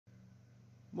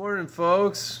Morning,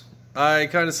 folks. I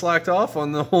kind of slacked off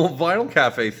on the whole vinyl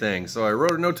cafe thing, so I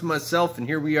wrote a note to myself, and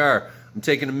here we are. I'm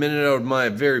taking a minute out of my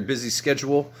very busy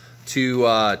schedule to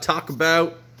talk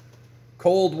about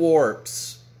Cold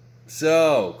Warps.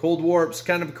 So, Cold Warps,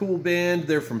 kind of a cool band.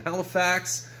 They're from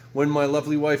Halifax. When my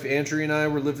lovely wife Andrea and I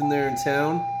were living there in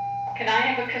town. Can I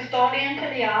have a custodian to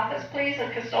the office, please? A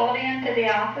custodian to the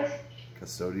office?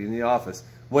 Custodian in the office.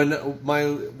 When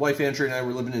my wife Andrea and I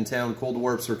were living in town, Cold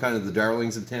Warps were kind of the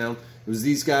darlings of town. It was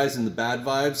these guys and the Bad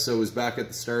Vibes, so it was back at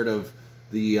the start of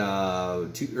the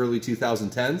early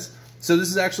 2010s. So this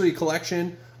is actually a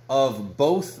collection of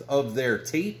both of their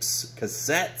tapes,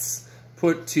 cassettes,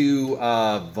 put to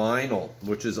vinyl,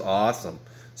 which is awesome.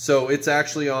 So it's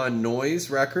actually on Noise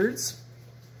Records.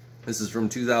 This is from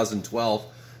 2012.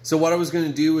 So what I was going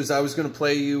to do is I was going to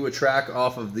play you a track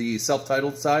off of the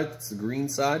self-titled side. That's the green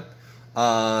side.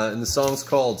 And the song's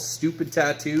called Stupid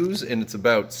Tattoos, and it's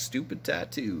about stupid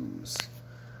tattoos.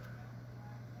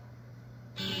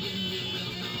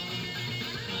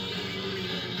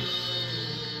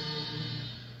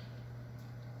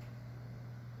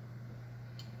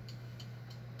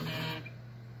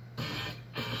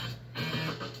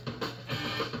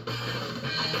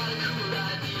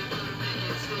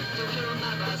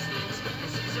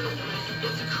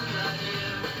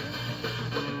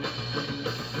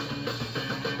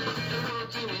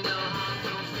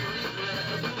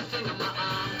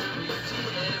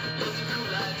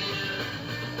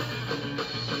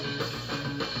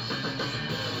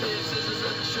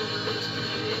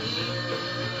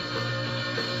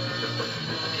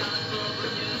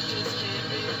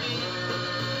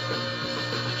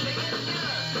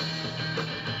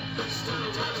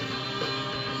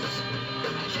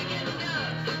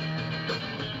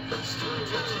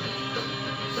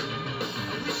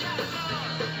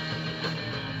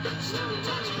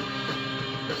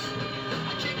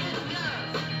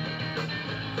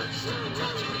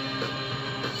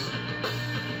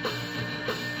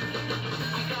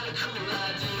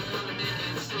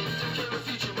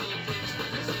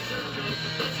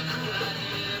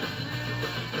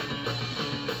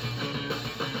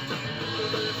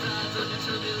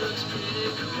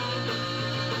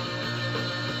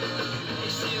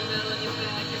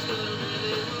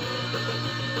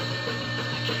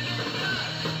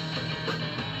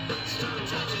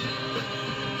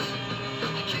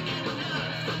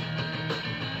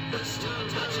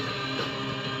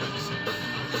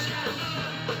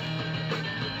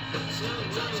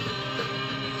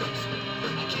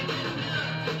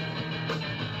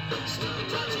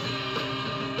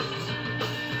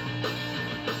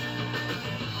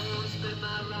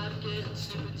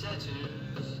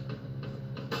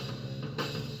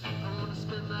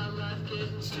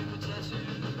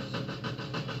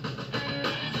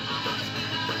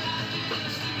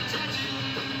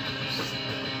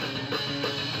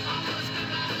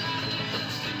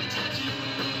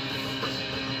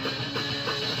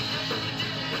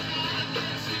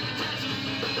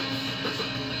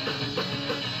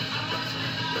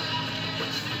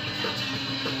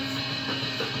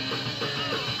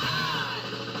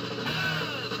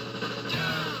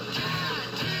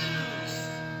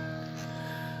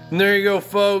 And there you go,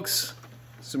 folks.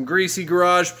 Some greasy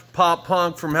garage pop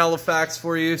punk from Halifax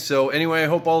for you. So anyway, I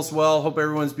hope all's well. Hope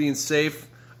everyone's being safe.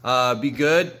 Be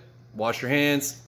good. Wash your hands.